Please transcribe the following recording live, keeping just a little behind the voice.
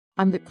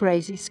and the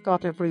crazy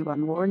Scot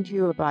everyone warned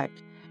you about,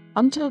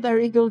 until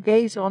their eagle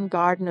gaze on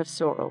garden of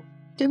sorrow.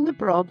 In the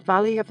broad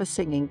valley of a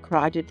singing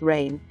crowded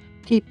rain,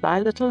 keep thy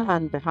little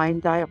hand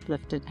behind thy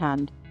uplifted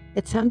hand.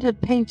 Its hand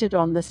had painted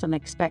on this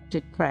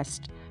unexpected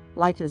crest,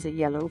 light as a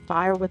yellow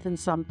fire within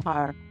some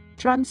power,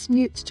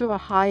 transmutes to a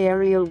high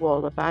aerial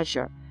wall of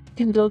azure,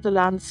 kindle the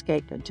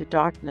landscape into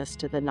darkness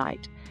to the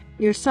night.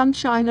 Your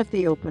sunshine of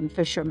the open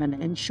fisherman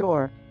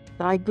inshore,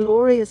 thy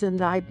glory is in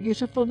thy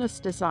beautifulness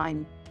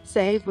design,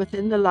 save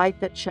within the light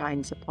that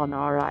shines upon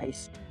our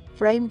eyes,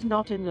 framed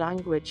not in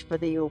language for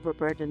the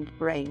overburdened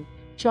brain,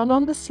 shone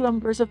on the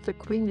slumbers of the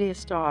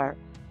queenliest hour,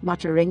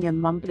 muttering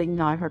and mumbling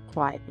now her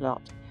quiet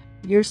lot.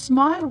 Your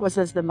smile was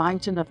as the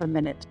mountain of a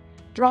minute,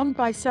 drawn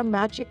by some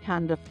magic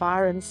hand of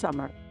fire in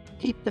summer.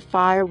 Keep the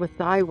fire with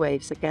thy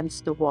waves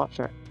against the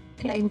water,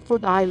 claim for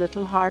thy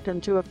little heart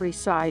unto every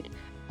side,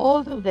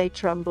 although they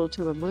tremble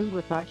to a moon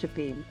without a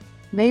beam,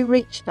 may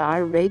reach thy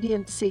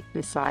radiant seat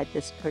beside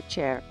this poor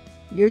chair.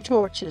 Your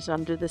torches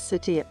under the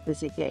city at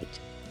busy gate,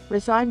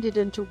 resounded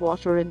into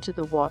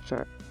the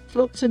water,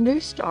 floats a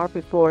new star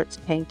before its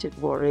painted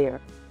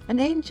warrior. An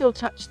angel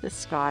touched the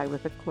sky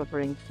with a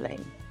quivering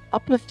flame,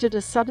 uplifted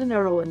a sudden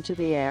arrow into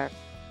the air,